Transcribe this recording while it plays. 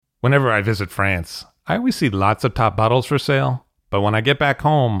Whenever I visit France, I always see lots of top bottles for sale, but when I get back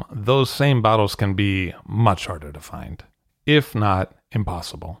home, those same bottles can be much harder to find, if not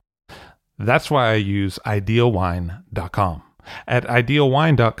impossible. That's why I use idealwine.com. At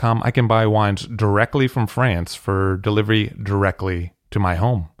idealwine.com, I can buy wines directly from France for delivery directly to my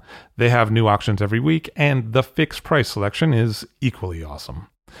home. They have new auctions every week, and the fixed price selection is equally awesome.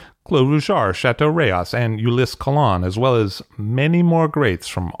 Clos Rougeard, Chateau Rayas, and Ulysse Collin, as well as many more greats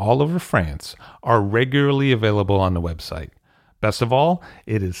from all over France, are regularly available on the website. Best of all,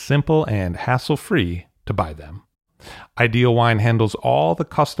 it is simple and hassle-free to buy them. Ideal Wine handles all the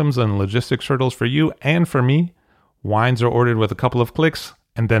customs and logistics hurdles for you and for me. Wines are ordered with a couple of clicks,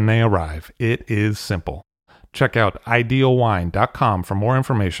 and then they arrive. It is simple. Check out idealwine.com for more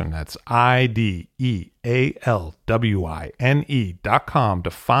information. That's IDEALWINE.com to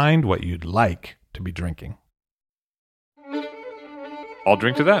find what you'd like to be drinking. I'll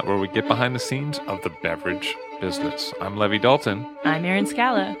Drink to That, where we get behind the scenes of the beverage business. I'm Levi Dalton. I'm Erin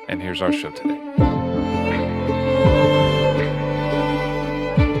Scala. And here's our show today.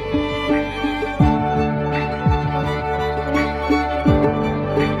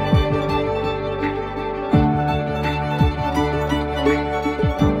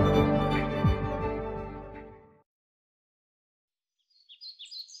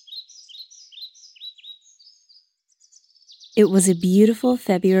 It was a beautiful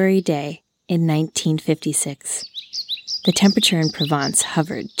February day in 1956. The temperature in Provence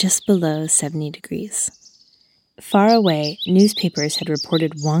hovered just below 70 degrees. Far away, newspapers had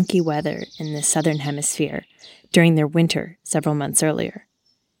reported wonky weather in the southern hemisphere during their winter several months earlier.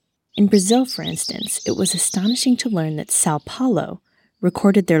 In Brazil, for instance, it was astonishing to learn that Sao Paulo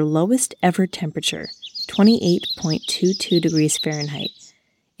recorded their lowest ever temperature, 28.22 degrees Fahrenheit,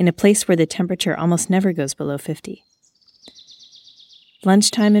 in a place where the temperature almost never goes below 50.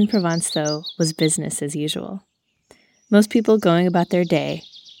 Lunchtime in Provence, though, was business as usual. Most people going about their day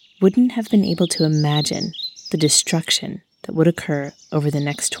wouldn't have been able to imagine the destruction that would occur over the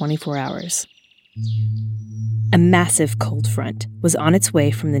next 24 hours. A massive cold front was on its way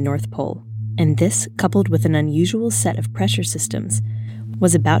from the North Pole, and this, coupled with an unusual set of pressure systems,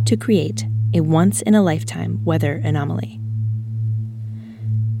 was about to create a once-in-a-lifetime weather anomaly.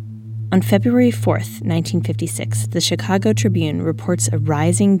 On February 4th, 1956, the Chicago Tribune reports a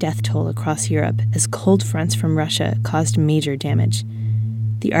rising death toll across Europe as cold fronts from Russia caused major damage.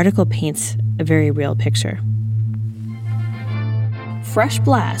 The article paints a very real picture. Fresh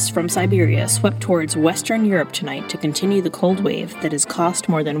blasts from Siberia swept towards Western Europe tonight to continue the cold wave that has cost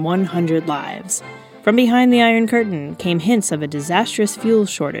more than 100 lives. From behind the Iron Curtain came hints of a disastrous fuel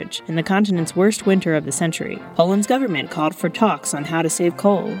shortage in the continent's worst winter of the century. Poland's government called for talks on how to save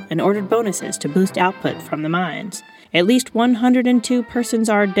coal and ordered bonuses to boost output from the mines. At least 102 persons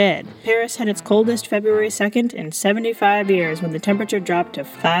are dead. Paris had its coldest February 2nd in 75 years when the temperature dropped to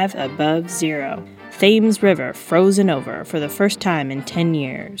 5 above zero. Thames River frozen over for the first time in 10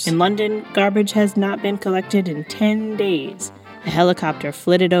 years. In London, garbage has not been collected in 10 days. A helicopter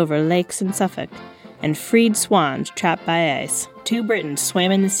flitted over lakes in Suffolk, and freed swans trapped by ice. 2 Britons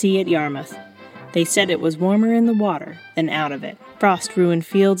swam in the sea at Yarmouth. They said it was warmer in the water than out of it. Frost ruined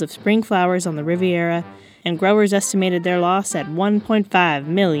fields of spring flowers on the Riviera, and growers estimated their loss at $1.5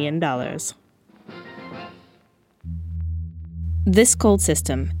 million. This cold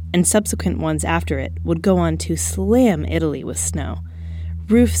system, and subsequent ones after it, would go on to slam Italy with snow.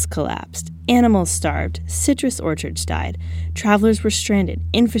 Roofs collapsed, animals starved, citrus orchards died, travelers were stranded,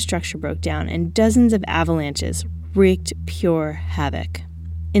 infrastructure broke down, and dozens of avalanches wreaked pure havoc.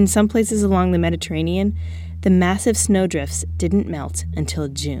 In some places along the Mediterranean, the massive snowdrifts didn't melt until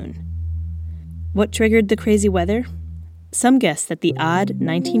June. What triggered the crazy weather? Some guess that the odd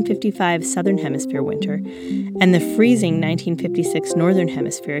 1955 Southern Hemisphere winter and the freezing 1956 Northern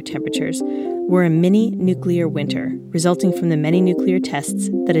Hemisphere temperatures were a mini-nuclear winter, resulting from the many nuclear tests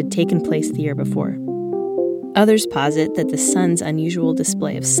that had taken place the year before. Others posit that the sun's unusual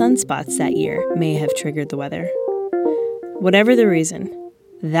display of sunspots that year may have triggered the weather. Whatever the reason,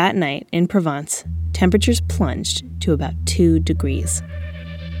 that night in Provence, temperatures plunged to about 2 degrees.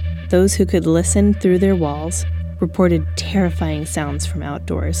 Those who could listen through their walls reported terrifying sounds from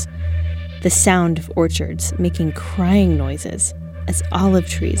outdoors. The sound of orchards making crying noises as olive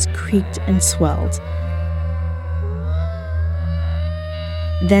trees creaked and swelled.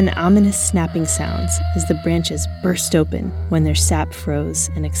 Then ominous snapping sounds as the branches burst open when their sap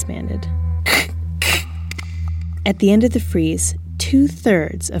froze and expanded. At the end of the freeze,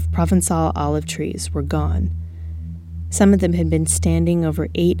 2/3 of Provençal olive trees were gone. Some of them had been standing over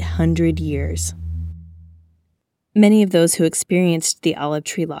 800 years. Many of those who experienced the olive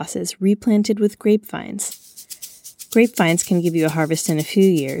tree losses replanted with grapevines. Grapevines can give you a harvest in a few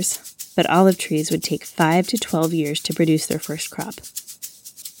years, but olive trees would take 5 to 12 years to produce their first crop.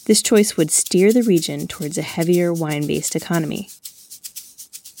 This choice would steer the region towards a heavier wine-based economy.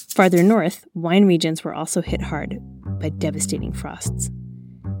 Farther north, wine regions were also hit hard by devastating frosts.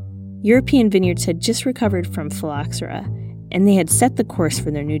 European vineyards had just recovered from phylloxera, and they had set the course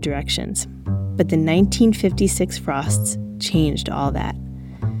for their new directions. But the 1956 frosts changed all that.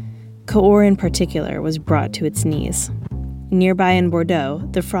 Cahors in particular was brought to its knees. Nearby in Bordeaux,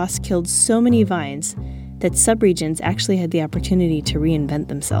 the frost killed so many vines that subregions actually had the opportunity to reinvent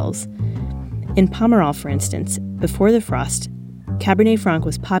themselves. In Pomerol, for instance, before the frost, Cabernet Franc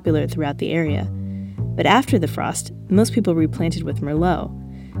was popular throughout the area. But after the frost, most people replanted with Merlot,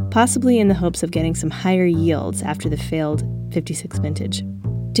 possibly in the hopes of getting some higher yields after the failed 56 vintage.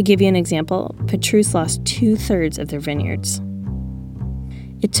 To give you an example, Petrus lost 2/3 of their vineyards.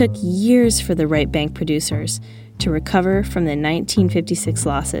 It took years for the right bank producers to recover from the 1956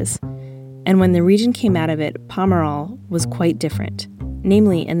 losses, and when the region came out of it, Pomerol was quite different,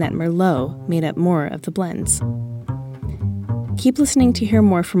 namely in that Merlot made up more of the blends. Keep listening to hear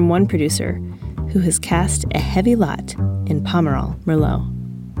more from one producer who has cast a heavy lot in Pomerol Merlot.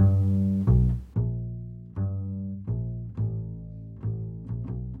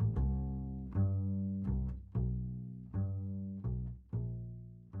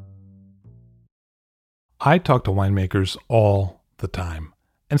 I talk to winemakers all the time,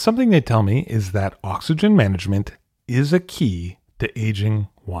 and something they tell me is that oxygen management is a key to aging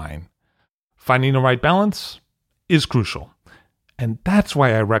wine. Finding the right balance is crucial, and that's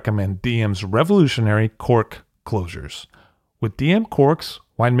why I recommend DM's revolutionary cork closures. With DM corks,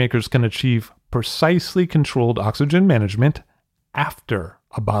 winemakers can achieve precisely controlled oxygen management after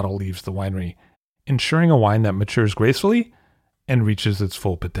a bottle leaves the winery, ensuring a wine that matures gracefully and reaches its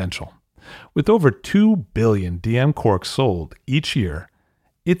full potential. With over 2 billion DM corks sold each year,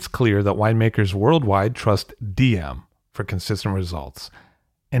 it's clear that winemakers worldwide trust DM for consistent results.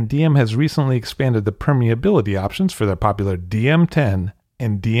 And DM has recently expanded the permeability options for their popular DM10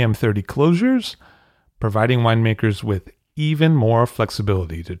 and DM30 closures, providing winemakers with even more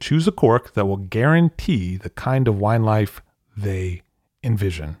flexibility to choose a cork that will guarantee the kind of wine life they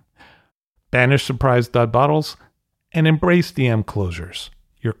envision. Banish surprise dud bottles and embrace DM closures.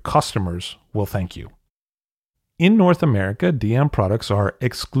 Your customers will thank you. In North America, DM products are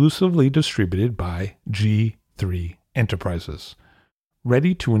exclusively distributed by G3 Enterprises.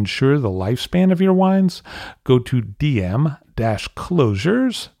 Ready to ensure the lifespan of your wines? Go to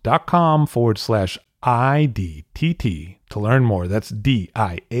dm-closures.com/IDTT to learn more. That's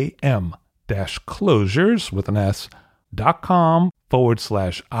DIAM-closures with an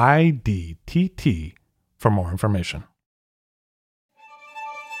S.com/IDTT for more information.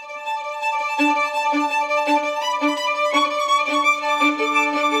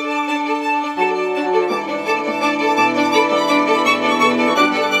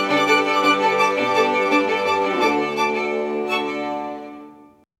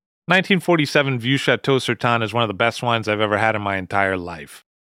 "1947 Vieux Chateau Sertan is one of the best wines I've ever had in my entire life.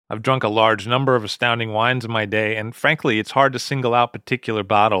 I've drunk a large number of astounding wines in my day, and frankly, it's hard to single out particular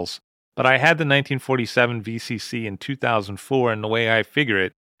bottles. But I had the 1947 VCC in 2004, and the way I figure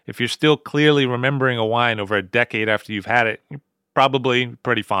it, if you're still clearly remembering a wine over a decade after you've had it, you're probably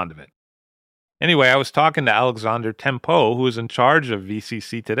pretty fond of it. Anyway, I was talking to Alexander Tempo, who is in charge of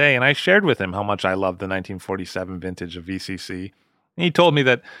VCC today, and I shared with him how much I loved the 1947 vintage of VCC. He told me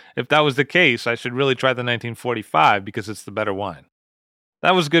that if that was the case, I should really try the 1945 because it's the better wine.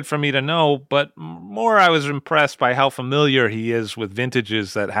 That was good for me to know, but more I was impressed by how familiar he is with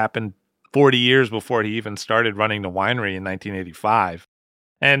vintages that happened 40 years before he even started running the winery in 1985.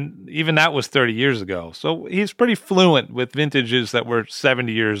 And even that was 30 years ago. So he's pretty fluent with vintages that were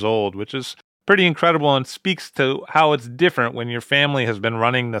 70 years old, which is pretty incredible and speaks to how it's different when your family has been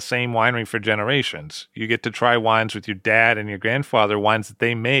running the same winery for generations. You get to try wines with your dad and your grandfather, wines that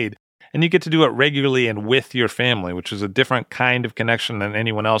they made, and you get to do it regularly and with your family, which is a different kind of connection than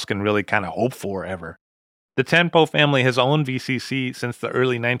anyone else can really kind of hope for ever. The Tempo family has owned VCC since the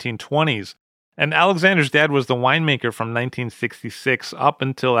early 1920s, and Alexander's dad was the winemaker from 1966 up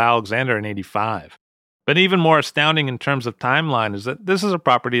until Alexander in 85. But even more astounding in terms of timeline is that this is a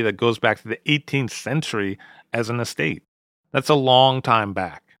property that goes back to the 18th century as an estate. That's a long time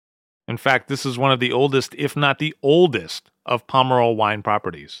back. In fact, this is one of the oldest, if not the oldest, of Pomerol wine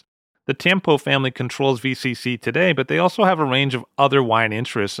properties. The Tiempo family controls VCC today, but they also have a range of other wine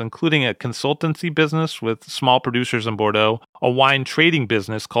interests, including a consultancy business with small producers in Bordeaux, a wine trading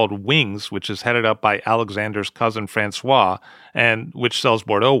business called Wings, which is headed up by Alexander's cousin Francois, and which sells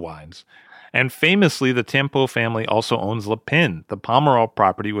Bordeaux wines. And famously, the Tiempo family also owns Le Pin, the Pomerol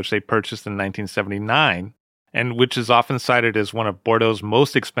property which they purchased in 1979, and which is often cited as one of Bordeaux's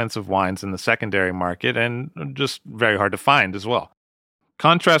most expensive wines in the secondary market, and just very hard to find as well.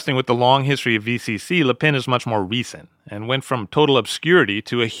 Contrasting with the long history of VCC, Le Pin is much more recent and went from total obscurity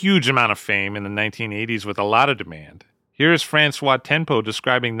to a huge amount of fame in the 1980s with a lot of demand. Here is Francois Tiempo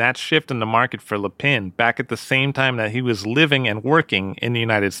describing that shift in the market for Le Pin back at the same time that he was living and working in the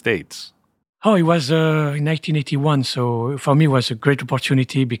United States. Oh, it was in 1981, so for me it was a great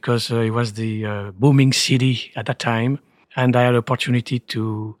opportunity because it was the booming city at that time, and I had an opportunity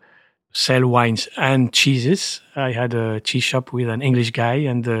to sell wines and cheeses. I had a cheese shop with an English guy,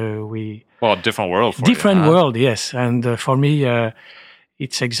 and Well, different world for different you, huh? world, yes. And for me,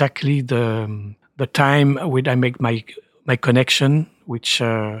 it's exactly the time when I make my connection, which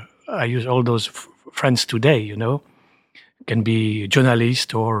I use all those friends today. You know, can be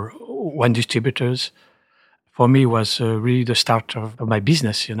journalists or wine distributors. For me, was really the start of my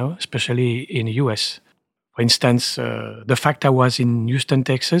business. You know, especially in the U.S. For instance, the fact I was in Houston,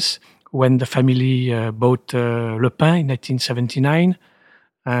 Texas, when the family bought Le Pin in 1979.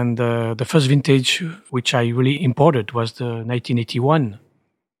 And the first vintage which I really imported was the 1981.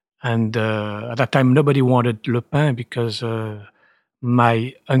 And at that time, nobody wanted Le Pin because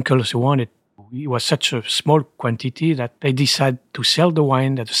my uncles wanted. It was such a small quantity that they decided to sell the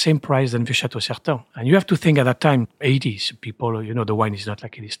wine at the same price than the Chateau Certain. And you have to think at that time, 80s, people, you know, the wine is not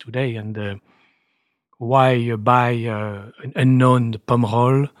like it is today. And why buy an unknown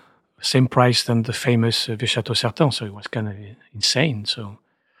Pomerol, same price than the famous Chateau Certain? So it was kind of insane. So,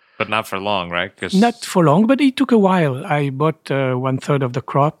 but not for long, right? Not for long, but it took a while. I bought 1/3 of the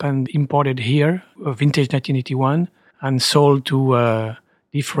crop and imported here, vintage 1981, and sold to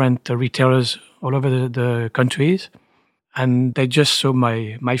different retailers all over the countries. And they just saw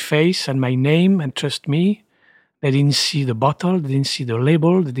my face and my name and trust me. They didn't see the bottle, they didn't see the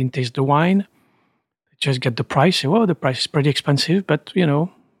label, they didn't taste the wine. Just get the price. Say, well, the price is pretty expensive, but you know,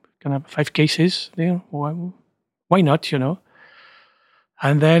 can have 5 cases. You know, why not? You know.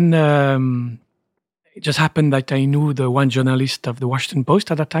 And then it just happened that I knew the one journalist of the Washington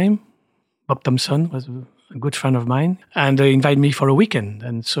Post at that time, Bob Thompson, was a good friend of mine, and they invited me for a weekend.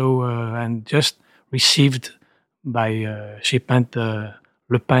 And so, and just received by shipment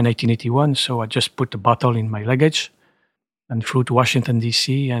Le Pin 1981. So I just put the bottle in my luggage and flew to Washington,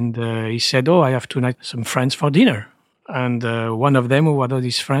 D.C. And he said, oh, I have tonight some friends for dinner. And one of them, who was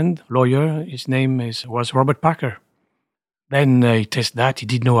his friend, lawyer, his name was Robert Parker. Then he tasted that. He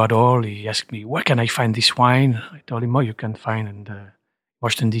didn't know at all. He asked me, where can I find this wine? I told him, oh, you can find in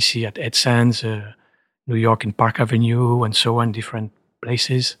Washington, D.C. at Ed Sands, New York in Park Avenue, and so on, different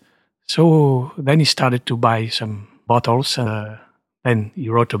places. So then he started to buy some bottles. Then he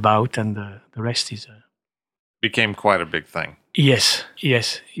wrote about, and the rest is... became quite a big thing. Yes.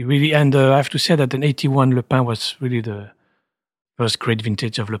 He really, and I have to say that in 81 Le Pin was really the first great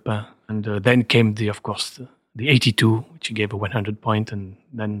vintage of Le Pin. And then came of course, the 82, which he gave a 100 point, and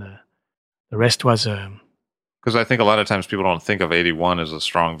then the rest was... Because I think a lot of times people don't think of 81 as a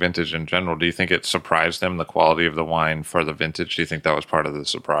strong vintage in general. Do you think it surprised them, the quality of the wine for the vintage? Do you think that was part of the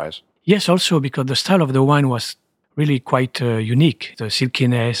surprise? Yes, also because the style of the wine was really quite unique. The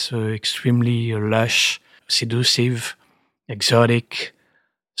silkiness, extremely lush, seductive, exotic.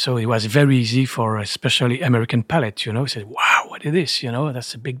 So it was very easy for especially American palate, you know. Say, wow, what is this? You know,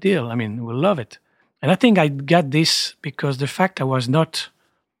 that's a big deal. I mean, we'll love it. And I think I got this because the fact I was not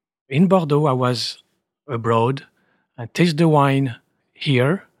in Bordeaux, I was abroad. I tasted the wine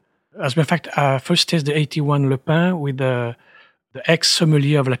here. As a matter of fact, I first tasted the 81 Le Pin with the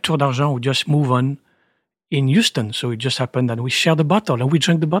ex-sommelier of La Tour d'Argent who just moved on in Houston. So it just happened that we shared the bottle and we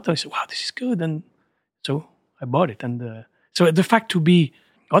drank the bottle. I said, wow, this is good. And so I bought it. And so the fact to be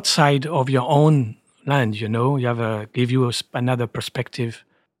outside of your own land, you know, you have give you another perspective.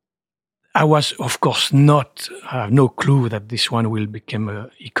 I was, of course, I have no clue that this one will become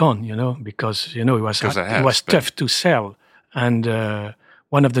an icon, you know, because, you know, it was tough to sell. And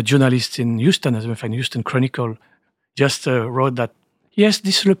one of the journalists in Houston, as a matter of fact, Houston Chronicle, just wrote that, yes,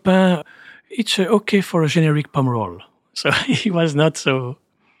 this Le Pin, it's okay for a generic Pomerol. So he was not so...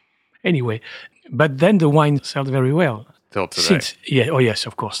 Anyway, but then the wine sold very well. Till today. Oh yes,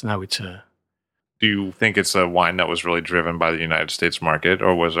 of course. Now it's... Do you think it's a wine that was really driven by the United States market,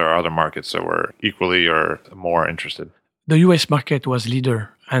 or was there other markets that were equally or more interested? The US market was leader.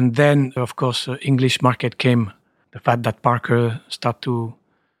 And then, of course, English market came. The fact that Parker started to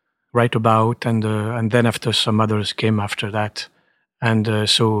write about, and then after some others came after that. And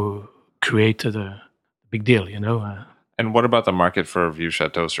so created a big deal, And what about the market for Vieux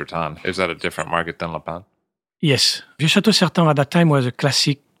Chateau Certain? Is that a different market than Le Pen? Yes. Vieux Chateau Certain at that time was a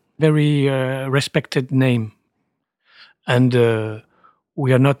classic, very respected name. And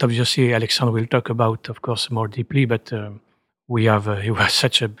we are not, obviously, Alexandre will talk about, of course, more deeply, but we have it was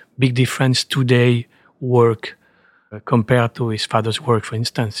such a big difference today work compared to his father's work, for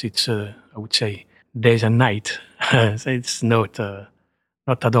instance. It's, I would say, days and night. It's not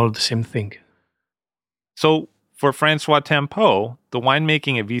at all the same thing. So for Francois Tempeau, the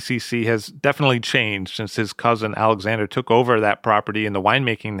winemaking at VCC has definitely changed since his cousin Alexander took over that property and the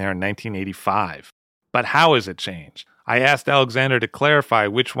winemaking there in 1985. But how has it changed? I asked Alexander to clarify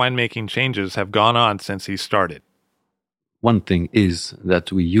which winemaking changes have gone on since he started. One thing is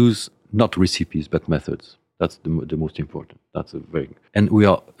that we use not recipes but methods. That's the most important. And we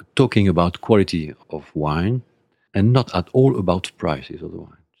are talking about quality of wine and not at all about prices of the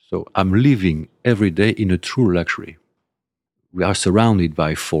wine. So I'm living every day in a true luxury. We are surrounded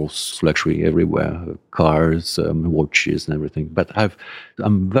by false luxury everywhere, cars, watches and everything. But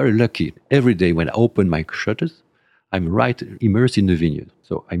I'm very lucky. Every day when I open my shutters, I'm right immersed in the vineyard.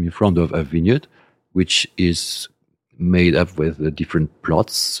 So I'm in front of a vineyard, which is made up with different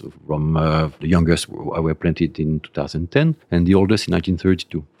plots from the youngest were planted in 2010 and the oldest in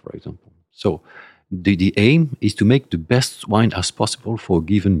 1932, for example. So the aim is to make the best wine as possible for a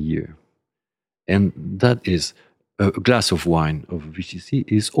given year. And that is a glass of wine of VCC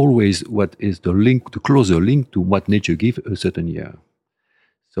is always what is the closer link to what nature gives a certain year.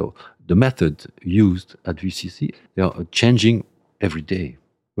 So the method used at VCC, they are changing every day.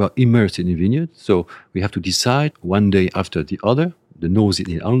 We are immersed in a vineyard, so we have to decide one day after the other, the nose in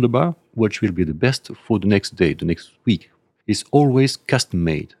the underbar, which will be the best for the next day, the next week. It's always custom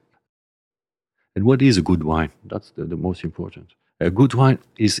made. And what is a good wine? That's the most important. A good wine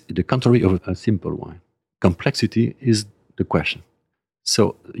is the contrary of a simple wine. Complexity is the question.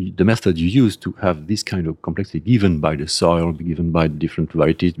 So the method you use to have this kind of complexity given by the soil, given by different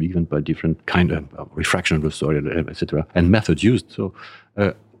varieties, given by different kind of refraction of the soil, etc., and methods used. So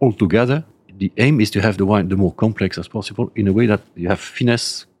altogether, the aim is to have the wine the more complex as possible in a way that you have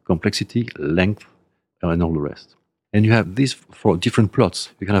finesse, complexity, length, and all the rest. And you have this for different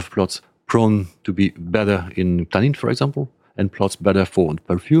plots. You can have plots prone to be better in tannin, for example, and plots better for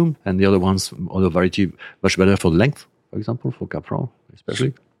perfume, and the other variety much better for length, for example, for Cab Franc,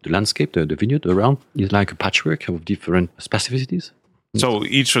 especially. The landscape, the vineyard around, is like a patchwork of different specificities. So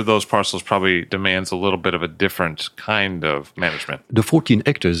each of those parcels probably demands a little bit of a different kind of management. The 14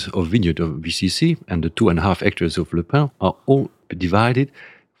 hectares of vineyard of VCC and the 2.5 hectares of Le Pen are all divided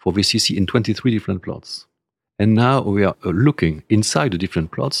for VCC in 23 different plots. And now we are looking inside the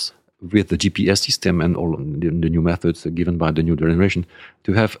different plots with the GPS system and all the new methods given by the new generation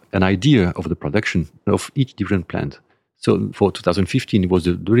to have an idea of the production of each different plant. So for 2015, it was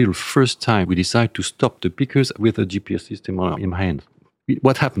the real first time we decided to stop the pickers with a GPS system in hand.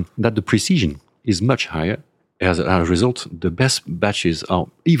 What happened? That the precision is much higher. As a result, the best batches are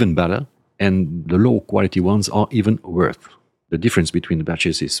even better and the low quality ones are even worse. The difference between the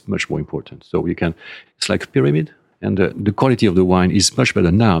batches is much more important. So it's like a pyramid, and the quality of the wine is much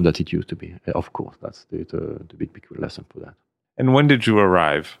better now than it used to be. Of course, that's the big lesson for that. And when did you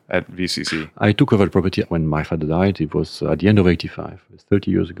arrive at VCC? I took over the property when my father died. It was at the end of 85. It was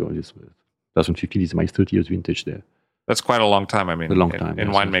 30 years ago. 2015 is my 30 years vintage there. That's quite a long time. I mean, a long time, in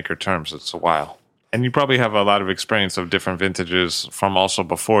winemaker terms, it's a while. And you probably have a lot of experience of different vintages from also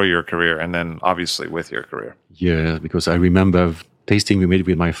before your career and then obviously with your career. Yeah, because I remember tasting we made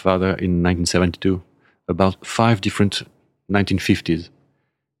with my father in 1972, about 5 different 1950s.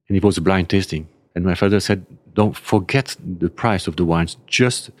 And it was a blind tasting. And my father said, don't forget the price of the wines.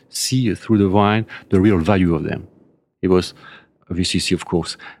 Just see through the wine the real value of them. It was VCC, of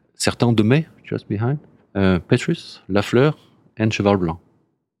course. Certain de Mai, just behind. Petrus, Lafleur, and Cheval Blanc.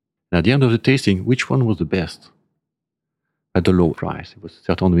 And at the end of the tasting, which one was the best? At the low price. It was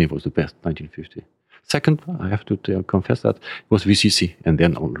Certain de Mai was the best, 1950. Second, I have to confess that it was VCC, and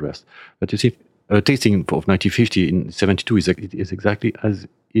then all the rest. But you see, a tasting of 1950 in 72 is exactly as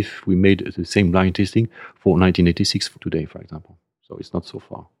if we made the same blind tasting for 1986 for today, for example. So it's not so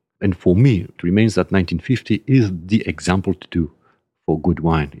far. And for me, it remains that 1950 is the example to do for good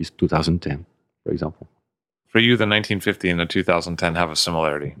wine. It's 2010, for example. For you, the 1950 and the 2010 have a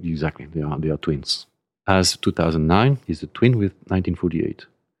similarity. Exactly, they are twins. As 2009 is a twin with 1948.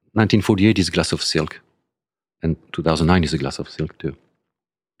 1948 is Glass of Silk. And 2009 is a glass of silk too.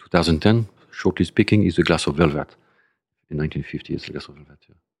 2010, shortly speaking, is a glass of velvet. In 1950, it's a glass of velvet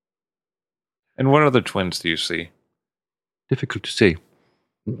too. And what other twins do you see? Difficult to say.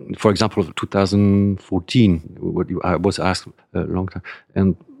 For example, 2014, I was asked a long time,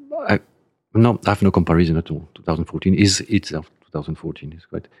 and I have no comparison at all. 2014 is itself 2014 is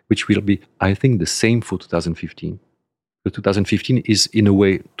quite, which will be, I think, the same for 2015. But 2015 is in a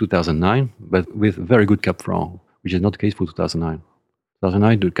way 2009, but with very good Cap Franc, which is not the case for 2009.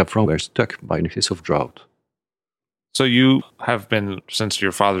 2009, the Cap Franc were stuck by an excess of drought. So you have been, since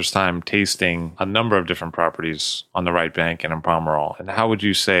your father's time, tasting a number of different properties on the right bank and in Pomerol. And how would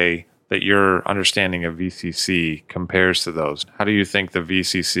you say that your understanding of VCC compares to those? How do you think the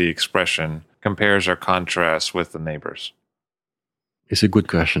VCC expression compares or contrasts with the neighbors? It's a good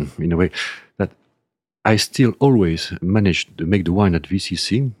question, in a way, that I still always manage to make the wine at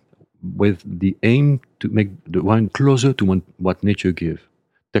VCC with the aim to make the wine closer to what nature gives.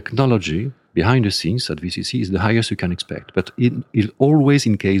 Technology behind the scenes at VCC is the highest you can expect, but it is always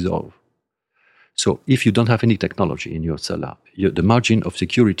in case of. So if you don't have any technology in your cellar, the margin of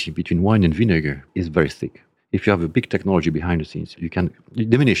security between wine and vinegar is very thick. If you have a big technology behind the scenes, you can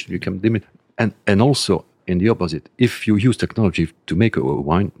diminish. And also, in the opposite, if you use technology to make a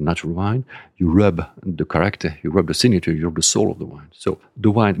wine, natural wine, you rub the character, you rub the signature, you rub the soul of the wine. So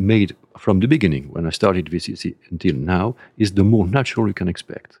the wine made from the beginning, when I started VCC until now, is the more natural you can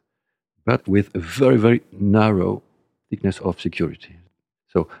expect, but with a very, very narrow thickness of security.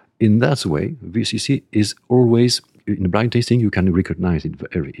 So in that way, VCC is always, in blind tasting, you can recognize it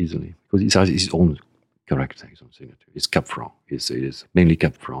very easily, because it has its own character, its own signature. It's Cap Franc. It is mainly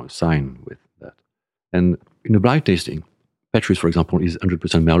Cap Franc, a sign with that. And in a blind tasting, Petrus, for example, is 100%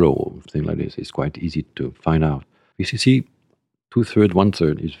 Merlot or something like this. It's quite easy to find out. VCC, 2/3,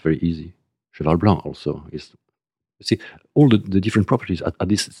 1/3 is very easy. Cheval Blanc also is. You see, all the different properties at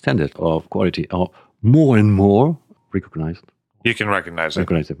this standard of quality are more and more recognized. You can recognize it.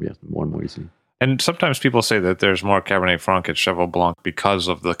 Recognize it, yes, more and more easily. And sometimes people say that there's more Cabernet Franc at Cheval Blanc because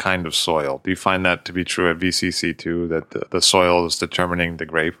of the kind of soil. Do you find that to be true at VCC too, that the soil is determining the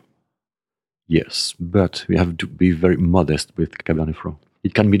grape? Yes, but we have to be very modest with Cabernet Franc.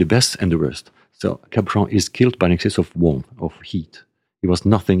 It can be the best and the worst. So Cabernet Franc is killed by an excess of warmth, of heat. It was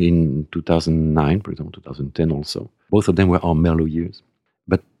nothing in 2009, for example, 2010 also. Both of them were our Merlot years.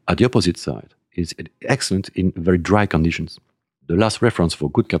 But at the opposite side, it's excellent in very dry conditions. The last reference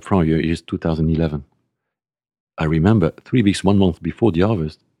for good Cap Franc year is 2011. I remember 3 weeks, 1 month before the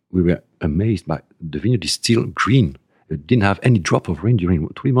harvest, we were amazed by the vineyard is still green. It didn't have any drop of rain during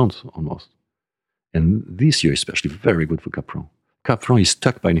 3 months almost. And this year especially, very good for Cap Franc. Cap Franc is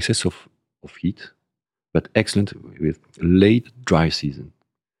stuck by an excess of heat, but excellent with late dry season.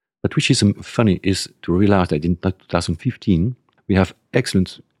 But which is funny is to realize that in 2015, we have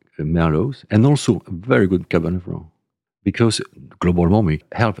excellent Merlots and also very good Cabernet Franc. Because global warming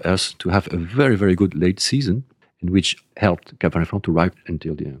helped us to have a very, very good late season, in which helped Cabernet Franc to ripen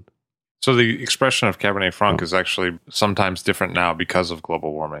until the end. So the expression of Cabernet Franc is actually sometimes different now because of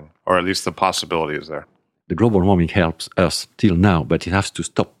global warming, or at least the possibility is there. The global warming helps us till now, but it has to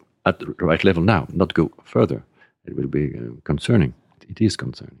stop at the right level now, not go further. It will be concerning. It is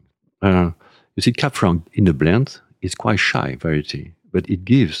concerning. You see, Cap Franc in the blend is quite shy variety, but it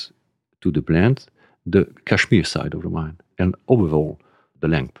gives to the blend the Cashmere side of the wine, and overall, the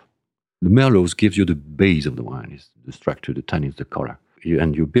length. The Merlots gives you the base of the wine, is the structure, the tannins, the color.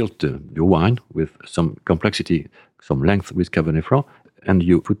 And you build your wine with some complexity, some length with Cabernet Franc, and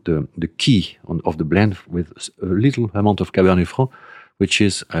you put the key of the blend with a little amount of Cabernet Franc, which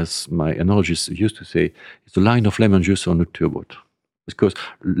is, as my enologist used to say, it's the line of lemon juice on a turbot. Because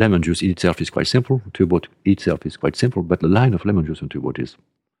lemon juice in itself is quite simple, turbot itself is quite simple, but the line of lemon juice on turbot is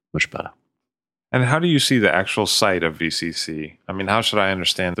much better. And how do you see the actual site of VCC? I mean, how should I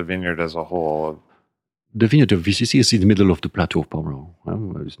understand the vineyard as a whole? The vineyard of VCC is in the middle of the plateau of Pomerol.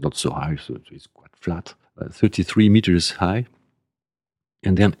 It's not so high, so it's quite flat. 33 meters high.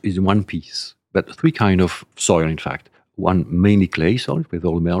 And then is one piece. But 3 kinds of soil, in fact. One mainly clay soil with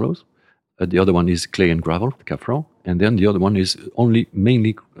all Merlots. The other one is clay and gravel, Cap Franc. And then the other one is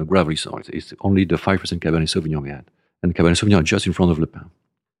mainly gravelly soil. It's only the 5% Cabernet Sauvignon we had. And Cabernet Sauvignon just in front of Le Pin.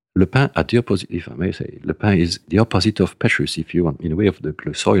 Le Pin, at the opposite, if I may say, Le Pin is the opposite of Petrus, if you want. In a way, of the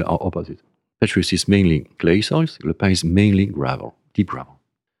soil are opposite. Petrus is mainly clay soils. Le Pin is mainly gravel, deep gravel.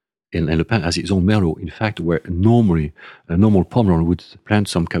 And Le Pin has its own Merlot, in fact, where normally a normal Pomerol would plant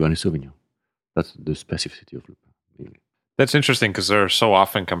some Cabernet Sauvignon. That's the specificity of Le Pin, mainly. That's interesting because they're so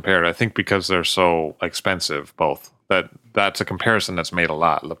often compared. I think because they're so expensive, both. That's a comparison that's made a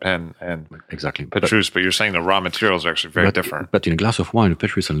lot, Le Pen and Exactly. Petrus. But you're saying the raw materials are actually very different. But in a glass of wine,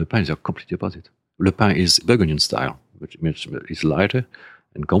 Petrus and Le Pen are completely opposite. Le Pen is Burgundian style, which means it's lighter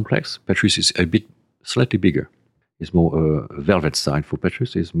and complex. Petrus is a bit slightly bigger. It's more velvet style for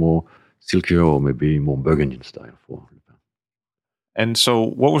Petrus. It's more silkier or maybe more Burgundian style for Le Pen. And so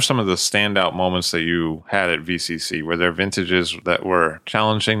what were some of the standout moments that you had at VCC? Were there vintages that were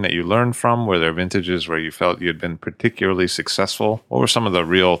challenging that you learned from? Were there vintages where you felt you had been particularly successful? What were some of the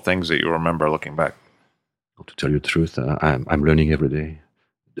real things that you remember looking back? To tell you the truth, I'm learning every day.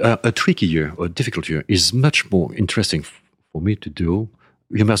 A tricky year or a difficult year is much more interesting for me to do.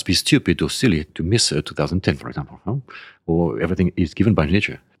 You must be stupid or silly to miss 2010, for example, huh? Or everything is given by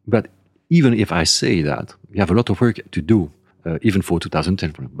nature. But even if I say that, we have a lot of work to do. Even for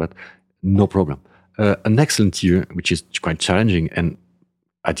 2010, but no problem. An excellent year, which is quite challenging, and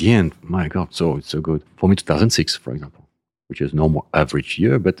at the end, my God, so it's so good. For me, 2006, for example, which is no more average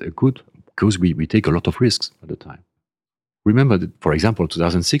year, but a good, because we take a lot of risks at the time. Remember that, for example,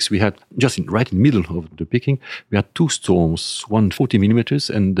 2006, we had, right in the middle of the picking, we had two storms, one 40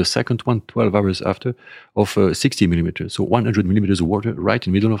 millimeters, and the second one 12 hours after of 60 millimeters. So 100 millimeters of water right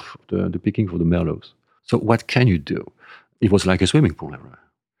in the middle of the picking for the Merlots. So what can you do? It was like a swimming pool everywhere.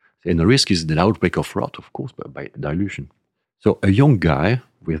 And the risk is the outbreak of rot, of course, by dilution. So a young guy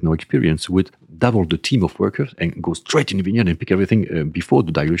with no experience would double the team of workers and go straight in the vineyard and pick everything before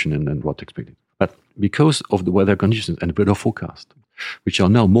the dilution and rot expected. But because of the weather conditions and the weather forecast, which are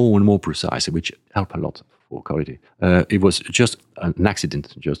now more and more precise, which help a lot for quality, it was just an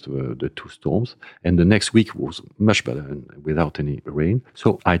accident, just the two storms. And the next week was much better and without any rain.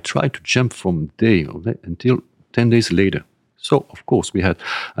 So I tried to jump from day until 10 days later. So, of course, we had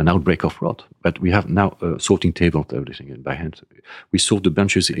an outbreak of rot, but we have now a sorting table of everything by hand. We sort the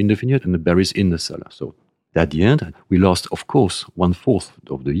bunches in the vineyard and the berries in the cellar. So, at the end, we lost, of course, 1/4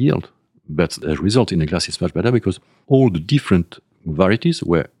 of the yield, but the result in the glass is much better because all the different varieties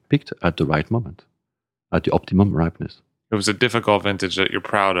were picked at the right moment, at the optimum ripeness. It was a difficult vintage that you're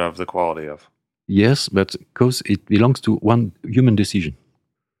proud of the quality of. Yes, but because it belongs to one human decision.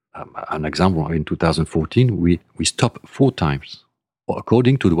 An example, in 2014, we stopped 4 times,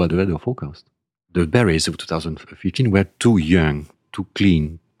 according to the weather forecast. The berries of 2015 were too young, too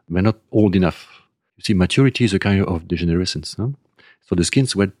clean, were not old enough. You see, maturity is a kind of degenerescence. Huh? So the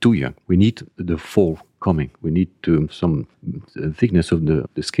skins were too young. We need the fall coming. We need some thickness of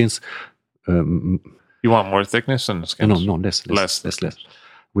the skins. You want more thickness in the skins? No, less.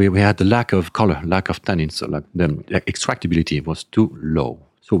 We had the lack of color, lack of tannins. So like the extractability was too low.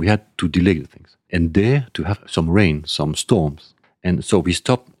 So we had to delay the things. And there to have some rain, some storms. And so we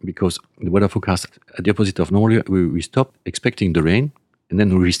stopped because the weather forecast, at the opposite of normal, we stopped expecting the rain and then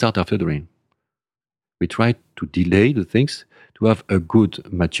we restart after the rain. We tried to delay the things to have a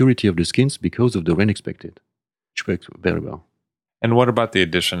good maturity of the skins because of the rain expected, which works very well. And what about the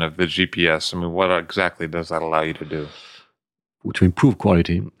addition of the GPS? I mean, what exactly does that allow you to do? To improve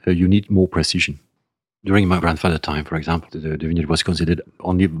quality, you need more precision. During my grandfather's time, for example, the vineyard was considered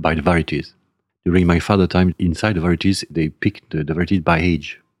only by the varieties. During my father's time, inside the varieties, they picked the varieties by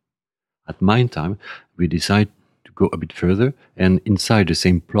age. At my time, we decided to go a bit further, and inside the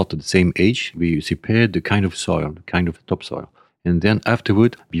same plot at the same age, we prepared the kind of soil, the kind of topsoil. And then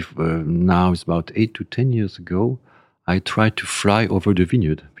afterward, now it's about 8 to 10 years ago, I tried to fly over the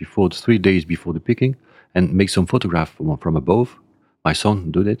vineyard 3 days before the picking and make some photograph from above. My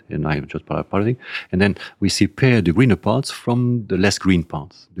son did it, and I just piloting. And then we separe the greener parts from the less green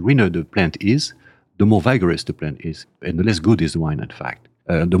parts. The greener the plant is, the more vigorous the plant is, and the less good is the wine, in fact.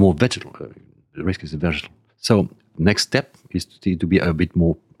 The more vegetal, the risk is the vegetal. So next step is to be a bit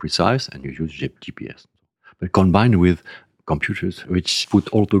more precise, and you use GPS. But combined with computers, which put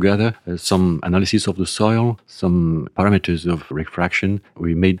all together some analysis of the soil, some parameters of refraction.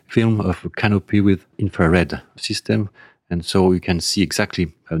 We made film of a canopy with infrared system. And so you can see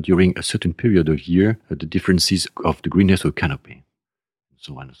exactly during a certain period of year the differences of the greenness of canopy, and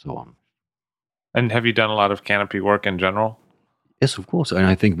so on and so on. And have you done a lot of canopy work in general? Yes, of course. And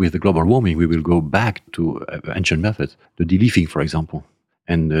I think with the global warming, we will go back to ancient methods. The deleafing, for example,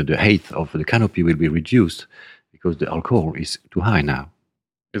 and the height of the canopy will be reduced because the alcohol is too high now.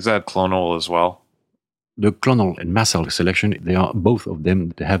 Is that clonal as well? The clonal and massal selection, they are both of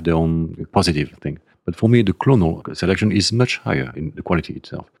them. They have their own positive thing. But for me, the clonal selection is much higher in the quality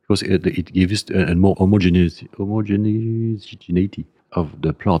itself because it gives a more homogeneity of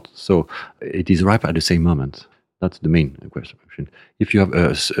the plot. So it is ripe at the same moment. That's the main question. If you have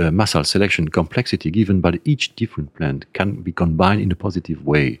a massal selection complexity given by each different plant can be combined in a positive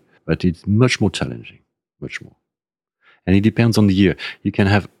way, but it's much more challenging, much more. And it depends on the year. You can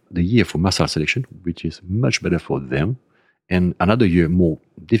have the year for massal selection, which is much better for them, and another year more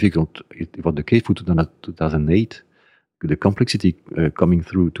difficult. It was the case for 2008. The complexity coming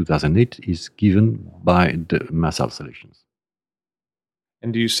through 2008 is given by the massal selections.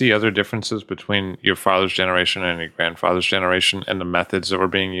 And do you see other differences between your father's generation and your grandfather's generation and the methods that were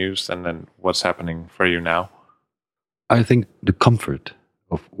being used and then what's happening for you now? I think the comfort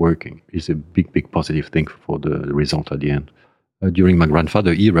of working is a big, big positive thing for the result at the end. During my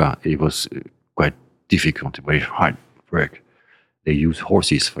grandfather's era, it was quite difficult, very hard work. They used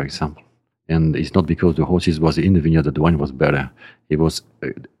horses, for example. And it's not because the horses was in the vineyard that the wine was better. It was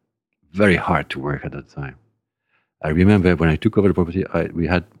very hard to work at that time. I remember when I took over the property, we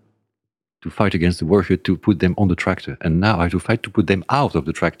had to fight against the worker to put them on the tractor. And now I have to fight to put them out of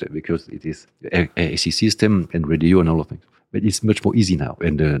the tractor because it is AC system and radio and all of things. But it's much more easy now.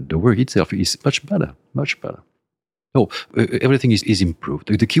 And the work itself is much better, much better. So everything is improved.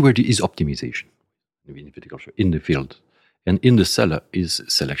 The keyword is optimization in viticulture, in the field. And in the cellar is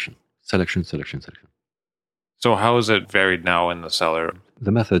selection. Selection. So how is it varied now in the cellar?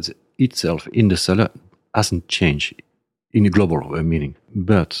 The methods itself in the cellar hasn't changed in a global meaning.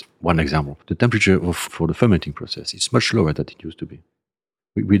 But one example, the temperature for the fermenting process is much lower than it used to be.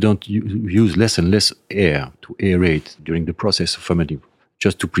 We don't use less and less air to aerate during the process of fermenting,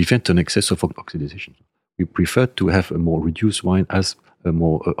 just to prevent an excess of oxidation. We prefer to have a more reduced wine as a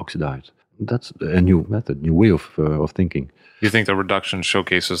more oxidized. That's a new method, new way of thinking. You think the reduction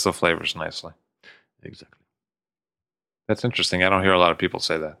showcases the flavors nicely? Exactly. That's interesting. I don't hear a lot of people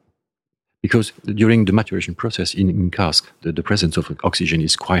say that. Because during the maturation process in cask, the presence of oxygen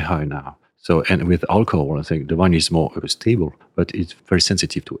is quite high now. So, and with alcohol, I think the wine is more stable, but it's very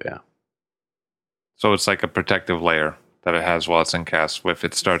sensitive to air. So it's like a protective layer that it has while it's in cask if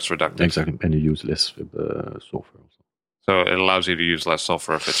it starts reductive. Exactly, and you use less sulfur. So it allows you to use less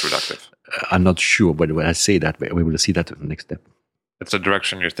sulfur if it's reductive. I'm not sure, but when I say that, we will see that in the next step. It's a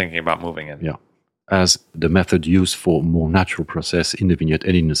direction you're thinking about moving in. Yeah. As the method used for more natural process in the vineyard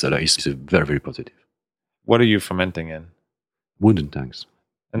and in the cellar is very, very positive. What are you fermenting in? Wooden tanks.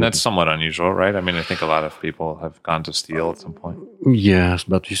 And that's somewhat unusual, right? I mean, I think a lot of people have gone to steel at some point. Yes,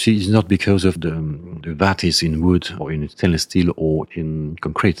 but you see, it's not because of the vat is in wood or in stainless steel or in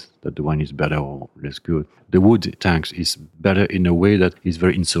concrete that the wine is better or less good. The wood tanks is better in a way that is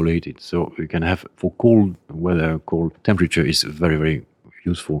very insulated. So you can have, for cold weather, cold temperature is very, very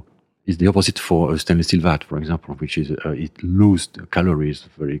useful. It's the opposite for a stainless steel vat, for example, which is it loses calories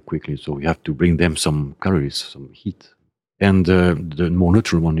very quickly. So you have to bring them some calories, some heat. And the more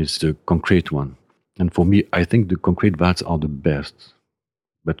neutral one is the concrete one. And for me, I think the concrete vats are the best,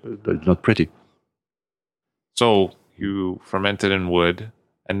 but it's not pretty. So you ferment it in wood,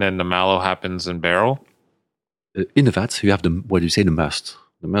 and then the malo happens in barrel? In the vats, you have the must.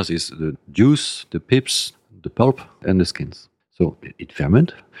 The must is the juice, the pips, the pulp, and the skins. So it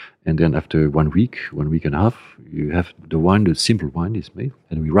ferments, and then after 1 week and a half, you have the wine, the simple wine is made,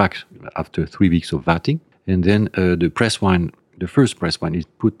 and we rack after 3 weeks of vatting. And then the press wine, the first press wine is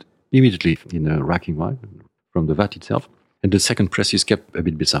put immediately in a racking wine from the vat itself. And the second press is kept a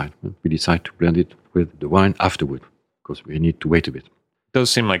bit beside. We decide to blend it with the wine afterward because we need to wait a bit. It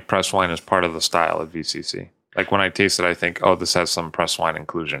does seem like press wine is part of the style at VCC. Like when I taste it, I think, oh, this has some press wine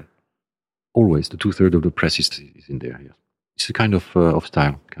inclusion. Always, the 2/3 of the press is in there, yes. It's a kind of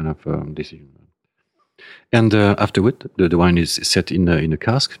style, kind of decision. And afterward, the wine is set in a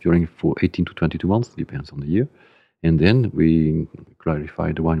cask for 18 to 22 months, depends on the year. And then we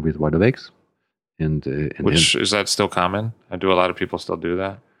clarify the wine with white of eggs. Is that still common? Do a lot of people still do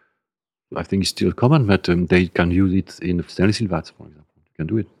that? I think it's still common, but they can use it in stainless steel vats, for example. You can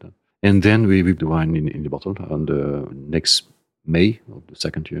do it. And then we whip the wine in the bottle on the next May of the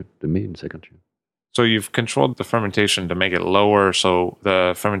second year, May in the second year. So you've controlled the fermentation to make it lower, so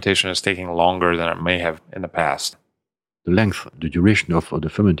the fermentation is taking longer than it may have in the past. The length, the duration of the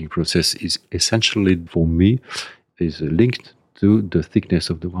fermenting process is essentially, for me, is linked to the thickness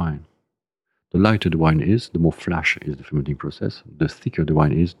of the wine. The lighter the wine is, the more flash is the fermenting process. The thicker the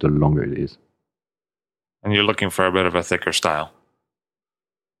wine is, the longer it is. And you're looking for a bit of a thicker style?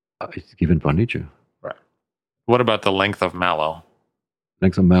 It's given by nature. Right. What about the length of malo?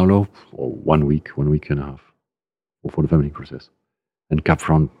 Length of malo, or 1 week and a half, for the fermenting process. And Cab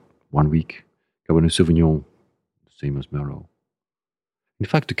Franc, 1 week. Cabernet Sauvignon, same as Merlot. In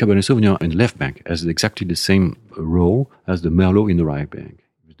fact, the Cabernet Sauvignon in the left bank has exactly the same role as the Merlot in the right bank.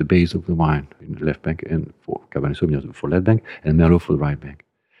 the base of the wine in the left bank, and for Cabernet Sauvignon for left bank, and Merlot for the right bank.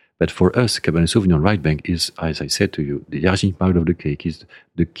 But for us, Cabernet Sauvignon right bank is, as I said to you, the icing part of the cake is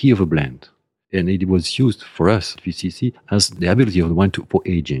the key of a blend. And it was used for us, VCC, as the ability of the wine for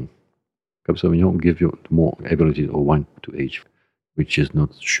aging. Cabernet Sauvignon gives you more ability of wine to age, which is not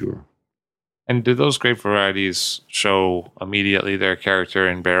sure. And do those grape varieties show immediately their character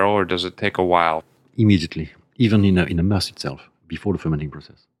in barrel, or does it take a while? Immediately, even in a must itself, before the fermenting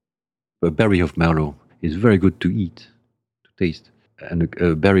process. A berry of Merlot is very good to eat, to taste. And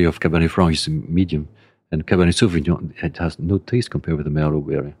a berry of Cabernet Franc is medium. And Cabernet Sauvignon, it has no taste compared with the Merlot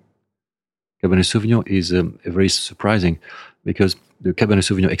berry. Cabernet Sauvignon is very surprising because the Cabernet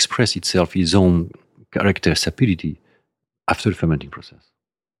Sauvignon expresses itself, its own character, sapidity, after the fermenting process.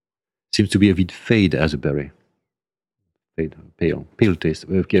 Seems to be a bit fade as a berry. Fade, pale taste.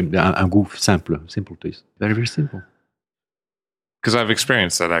 Un goût simple taste. Very, very simple. Because I've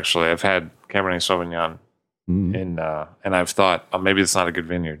experienced that, actually. I've had Cabernet Sauvignon and I've thought, oh, maybe it's not a good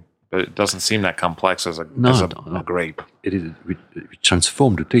vineyard. But it doesn't seem that complex as a grape. It is. We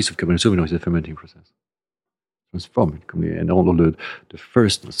transform the taste of Cabernet Sauvignon in the fermenting process. Transform it. And all the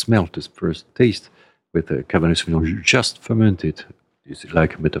first smell, the first taste with Cabernet Sauvignon just fermented is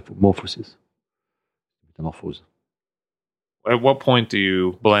like metamorphosis. At what point do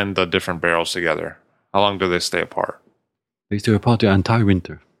you blend the different barrels together? How long do they stay apart? They stay apart the entire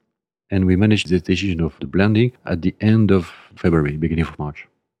winter. And we manage the decision of the blending at the end of February, beginning of March.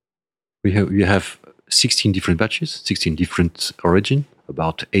 We have 16 different batches, 16 different origin,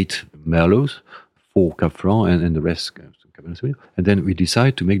 about 8 Merlots, 4 Cab Franc, and the rest Cabernet Sauvignon. And then we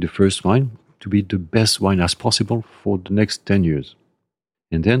decide to make the first wine to be the best wine as possible for the next 10 years.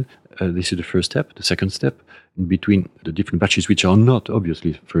 And then this is the first step. The second step, in between the different batches, which are not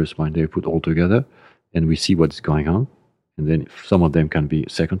obviously first wine, they put all together, and we see what's going on. And then some of them can be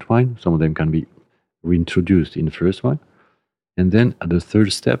second wine, some of them can be reintroduced in the first wine. And then at the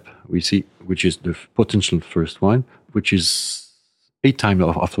third step, we see, which is the potential first wine, which is 8 times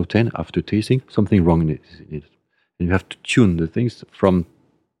after 10, after tasting, something wrong in it. And you have to tune the things from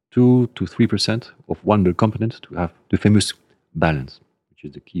 2 to 3% of one component to have the famous balance, which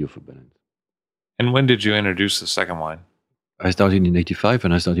is the key of a balance. And when did you introduce the second wine? I started in 85,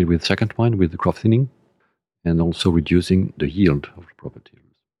 and I started with second wine, with the crop thinning, and also reducing the yield of the property.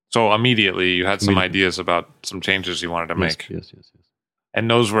 So immediately you had some ideas about some changes you wanted to make. Yes. And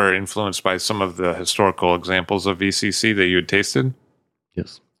those were influenced by some of the historical examples of VCC that you had tasted?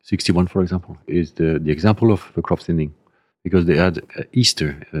 Yes. 61, for example, is the example of the crop thinning. Because they had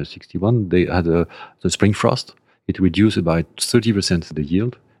Easter 61, they had the spring frost. It reduced by 30% the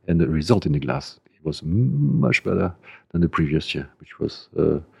yield, and the result in the glass it was much better than the previous year, which was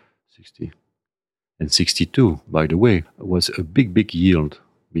 60. And 62, by the way, was a big yield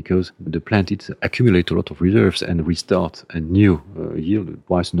because the plant it accumulates a lot of reserves and restart a new yield,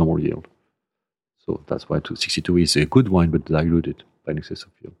 twice normal yield. So that's why 62 is a good wine, but diluted by an excess of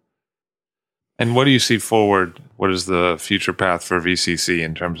yield. And what do you see forward? What is the future path for VCC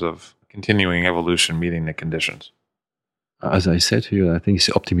in terms of continuing evolution, meeting the conditions? As I said here, I think it's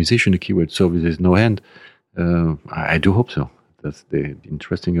optimization the keyword. So there's no end. I do hope so. That's the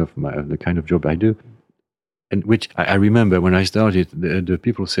interesting of the kind of job I do. And which I remember when I started, the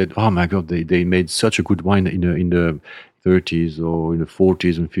people said, "Oh my God, they made such a good wine in the 30s or in the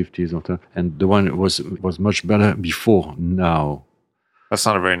 40s and 50s, and the wine was much better before now." That's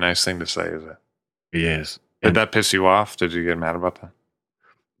not a very nice thing to say, is it? Yes. Did that piss you off? Did you get mad about that?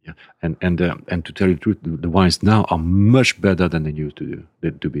 Yeah, and to tell you the truth, the wines now are much better than they used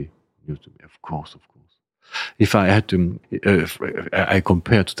to be. Of course. If I had to, I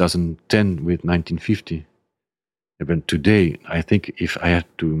compare 2010 with 1950. Even today, I think if I had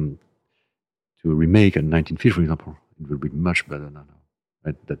to remake a 1950, for example, it would be much better now.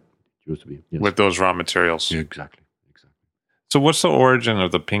 That used to be. Yes. With those raw materials. Yeah, exactly. So what's the origin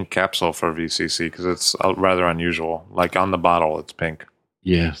of the pink capsule for VCC? Because it's rather unusual. Like on the bottle, it's pink.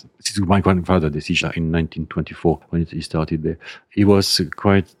 Yes, this is my grandfather decision in 1924 when he started there. He was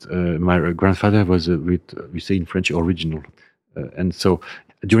quite, my grandfather was we say in French, original. And so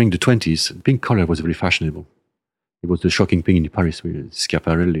during the 20s, pink color was very fashionable. It was the shocking pink in Paris with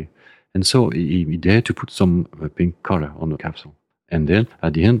Schiaparelli. And so he dared to put some pink color on the capsule. And then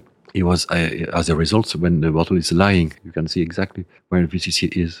at the end, it was, as a result, when the bottle is lying, you can see exactly where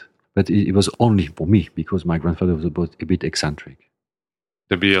VCC is. But it was only for me because my grandfather was a bit eccentric.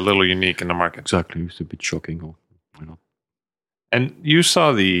 To be a little unique in the market. Exactly. It's a bit shocking. Or, why not? And you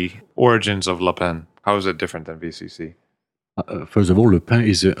saw the origins of Le Pen. How is it different than VCC? First of all, Le Pen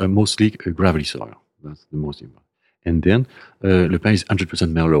is mostly a gravelly soil. That's the most important. And then Le Pin is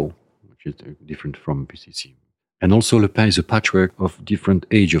 100% Merlot, which is different from VCC. And also Le Pin is a patchwork of different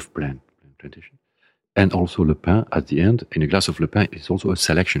age of plantation. And also Le Pin, at the end, in a glass of Le Pin, is also a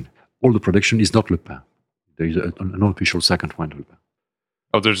selection. All the production is not Le Pin. There is an official second wine, Le Pin.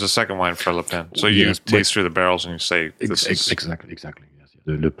 Oh, there's a second wine for Le Pin. So you taste through the barrels and you say, Exactly. Yes.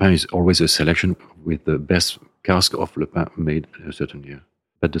 The Le Pin is always a selection with the best cask of Le Pin made in a certain year.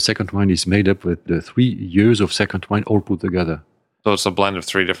 But the second wine is made up with the 3 years of second wine all put together. So it's a blend of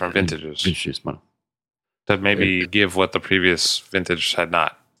 3 different vintages. That maybe give what the previous vintage had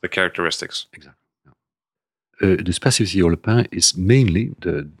not, the characteristics. Exactly. The specificity of Le Pin is mainly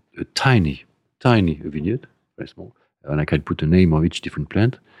the tiny vineyard, very small, and I can put a name of each different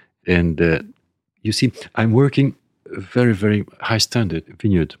plant. And you see, I'm working a very, very high standard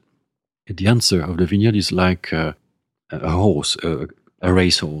vineyard. The answer of the vineyard is like a horse, a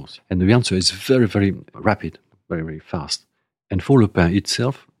race horse. And the answer is very, very rapid, very, very fast. And for Le Pin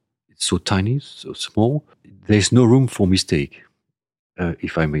itself, it's so tiny, so small, there's no room for mistake,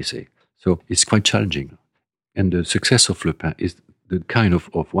 if I may say. So it's quite challenging. And the success of Le Pin is the kind of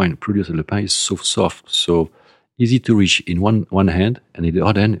wine produced at Le Pin is so soft, so easy to reach in one hand, and in the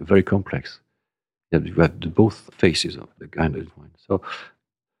other hand, very complex. You have both faces of the kind of wine. So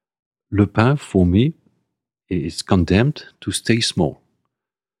Le Pin, for me, is condemned to stay small.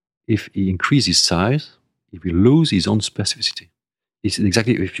 If he increases size, he will lose his own specificity. It's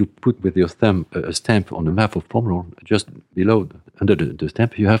exactly if you put with your stamp a stamp on the map of Pomerol, just below, under the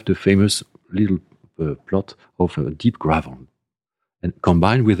stamp, you have the famous little plot of deep gravel, and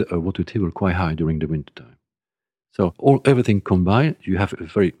combined with a water table quite high during the winter time. So everything combined, you have a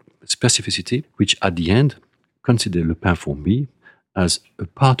very specificity, which at the end, consider Le Pin for me as a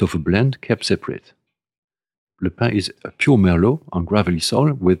part of a blend kept separate. Le Pin is a pure Merlot on gravelly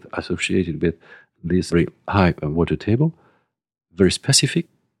soil associated with this very high water table, very specific,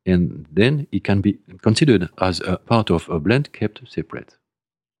 and then it can be considered as a part of a blend kept separate.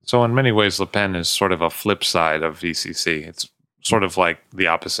 So in many ways, Le Pin is sort of a flip side of VCC. It's sort of like the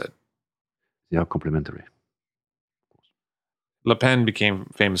opposite. They are complementary. Le Pin became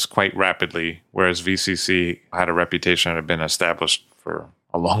famous quite rapidly, whereas VCC had a reputation and had been established for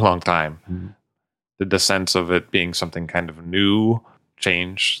a long, long time. Mm-hmm. Did the sense of it being something kind of new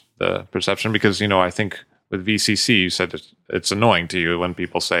change the perception? Because, I think with VCC, you said it's annoying to you when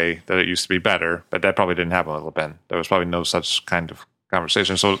people say that it used to be better, but that probably didn't happen with Le Pin. There was probably no such kind of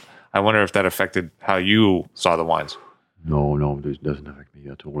conversation. So I wonder if that affected how you saw the wines. No, it doesn't affect me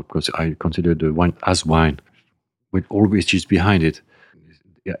at all, because I consider the wine as wine, with all which is behind it.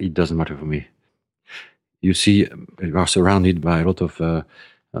 It doesn't matter for me. You see, you are surrounded by a lot of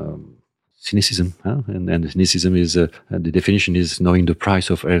cynicism, and the cynicism is, the definition is knowing the price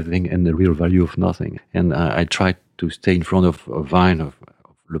of everything and the real value of nothing. And I try to stay in front of a vine of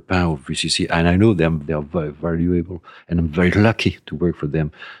Le Pin or VCC, and I know them, they are very valuable, and I'm very lucky to work for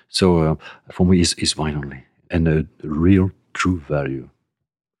them. So for me, it's wine only, and the real, true value.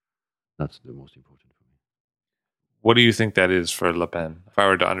 That's the most important for me. What do you think that is for Le Pin, if I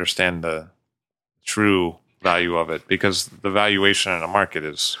were to understand the true value of it? Because the valuation in the market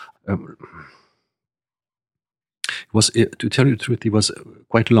is... to tell you the truth, it was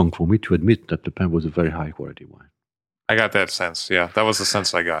quite long for me to admit that Le Pin was a very high quality wine. I got that sense, yeah. That was the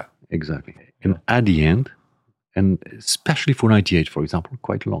sense I got. Exactly. And at the end, and especially for 98, for example,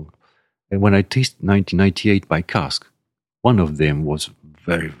 quite long. And when I tasted 1998 by cask, one of them was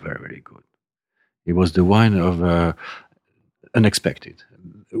very, very, very good. It was the wine of unexpected.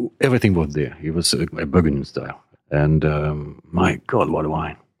 Everything was there. It was a Burgundian style. And my God, what a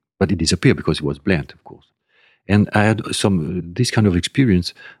wine. But it disappeared because it was blend, of course. And I had this kind of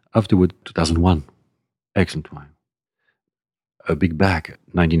experience afterward, 2001. Excellent wine. A big bag,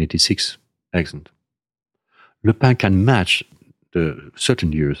 1986. Excellent. Le Pin can match the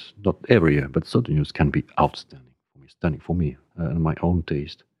certain years, not every year, but certain years can be outstanding. Stunning for me, and my own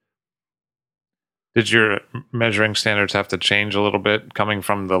taste. Did your measuring standards have to change a little bit coming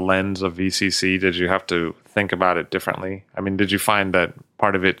from the lens of VCC? Did you have to think about it differently? I mean, did you find that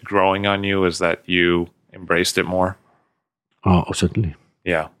part of it growing on you is that you embraced it more? Oh, certainly.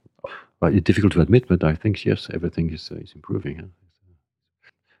 Yeah. But it's difficult to admit, but I think, yes, everything is improving. Huh?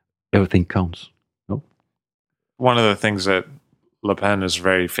 Everything counts. No? One of the things that Le Pin is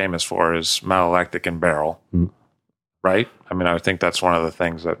very famous for is malolactic in barrel. Right? I mean, I think that's one of the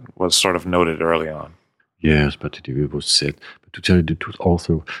things that was sort of noted early on. Yes, but it was said. But to tell you the truth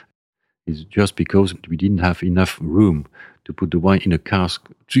also, is just because we didn't have enough room to put the wine in a cask,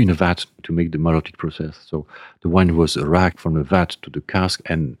 in a vat, to make the malolactic process. So the wine was racked from the vat to the cask,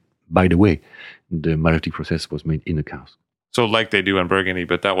 and By the way, the malolactic process was made in a cask. So like they do in Burgundy,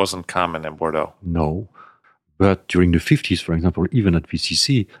 but that wasn't common in Bordeaux. No. But during the 50s, for example, even at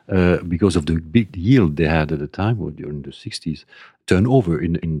VCC, because of the big yield they had at the time, or during the 60s, turnover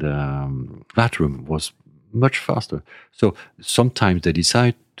in the vat room was much faster. So sometimes they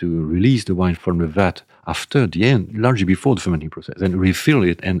decide to release the wine from the vat after the end, largely before the fermenting process, and refill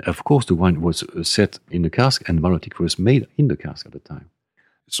it. And of course, the wine was set in the cask, and malolactic was made in the cask at the time.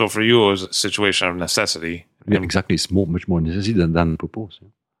 So for you, it was a situation of necessity. Yeah, exactly. It's much more necessary than proposed. Yeah.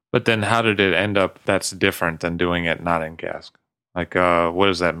 But then how did it end up that's different than doing it not in cask? Like, what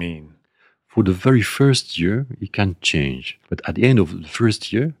does that mean? For the very first year, it can change. But at the end of the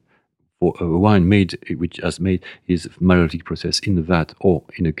first year, for a wine which has made his malolactic process in the vat or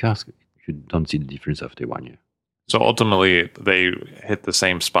in a cask, you don't see the difference after 1 year. So ultimately, they hit the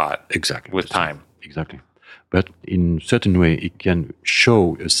same spot. Exactly. With time. Exactly. But in a certain way, it can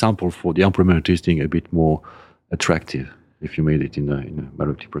show a sample for the implement tasting a bit more attractive if you made it in a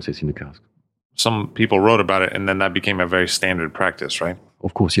malolactic process in the cask. Some people wrote about it, and then that became a very standard practice, right?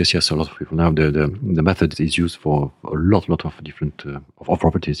 Of course, yes. A lot of people now the method is used for a lot of different of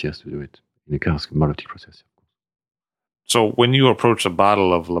properties. Yes, to do it in a cask malolactic process. So when you approach a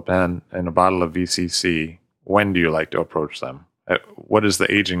bottle of Le Pen and a bottle of VCC, when do you like to approach them? What is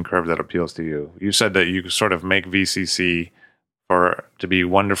the aging curve that appeals to you? You said that you sort of make VCC to be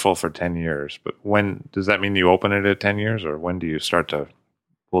wonderful for 10 years, but when does that mean you open it at 10 years, or when do you start to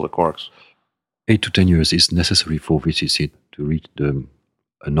pull the corks? 8 to 10 years is necessary for VCC to reach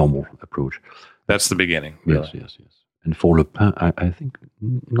a normal approach. That's the beginning. Really. Yes. And for Le Pen, I think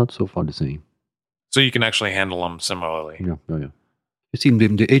not so far the same. So you can actually handle them similarly. Yeah. You see,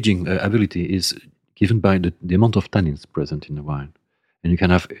 the aging ability is given by the amount of tannins present in the wine. And you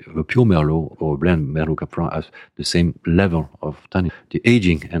can have a pure Merlot or a blend Merlot Caprin as the same level of tannin. The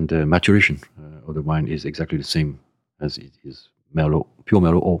aging and the maturation of the wine is exactly the same as it is Merlot, pure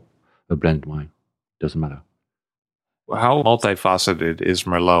Merlot or a blend wine. Doesn't matter. How multifaceted is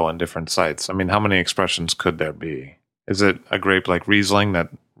Merlot on different sites? I mean, how many expressions could there be? Is it a grape like Riesling that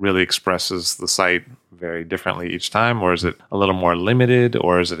really expresses the site very differently each time, or is it a little more limited,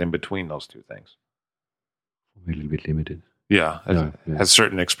 or is it in between those two things? A little bit limited. Yeah, has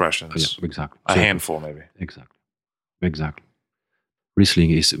certain expressions. Yeah, exactly. A handful, maybe. Exactly.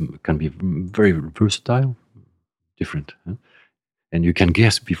 Riesling can be very versatile, different. Huh? And you can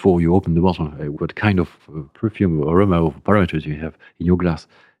guess before you open the bottle what kind of perfume or aroma or parameters you have in your glass.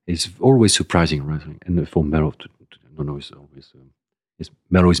 It's always surprising, right? And for Merlot, it's always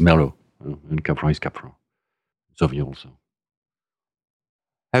Merlot is Merlot, and Caprin is Caprin. Sauvignon also.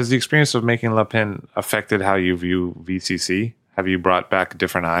 Has the experience of making Le Pen affected how you view VCC? Have you brought back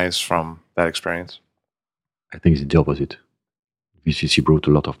different eyes from that experience? I think it's the opposite. VCC brought a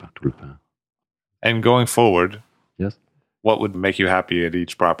lot of that to Le Pen. And going forward, yes, what would make you happy at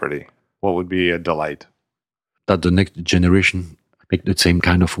each property? What would be a delight? That the next generation make the same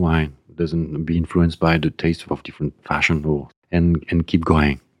kind of wine. Doesn't be influenced by the taste of different fashion and keep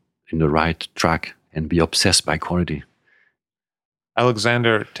going in the right track and be obsessed by quality.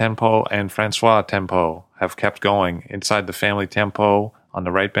 Alexander Tempo and Francois Tempo have kept going inside the family Tempo on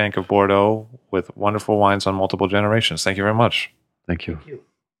the right bank of Bordeaux with wonderful wines on multiple generations. Thank you very much. Thank you.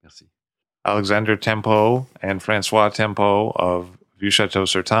 Merci. Alexander Tempo and Francois Tempo of Vieux Chateau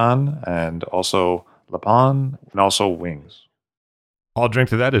Certan, and also Le Pen, and also Wings. All Drink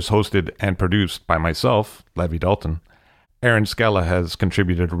to That is hosted and produced by myself, Levi Dalton. Aaron Scala has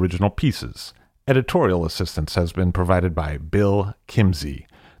contributed original pieces. Editorial assistance has been provided by Bill Kimsey.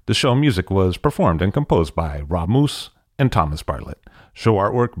 The show music was performed and composed by Rob Moose and Thomas Bartlett. Show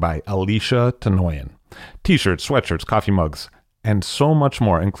artwork by Alicia Tenoyan. T-shirts, sweatshirts, coffee mugs, and so much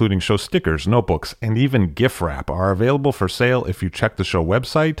more, including show stickers, notebooks, and even gift wrap, are available for sale if you check the show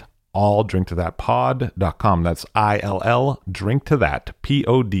website, alldrinktothatpod.com. That's ILL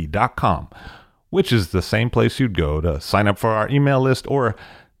drinktothatpod.com, which is the same place you'd go to sign up for our email list or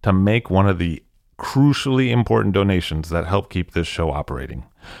to make one of the crucially important donations that help keep this show operating.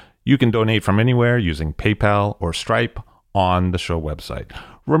 You can donate from anywhere using PayPal or Stripe on the show website.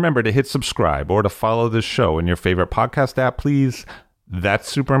 Remember to hit subscribe or to follow this show in your favorite podcast app, please. That's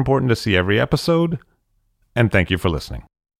super important to see every episode. And thank you for listening.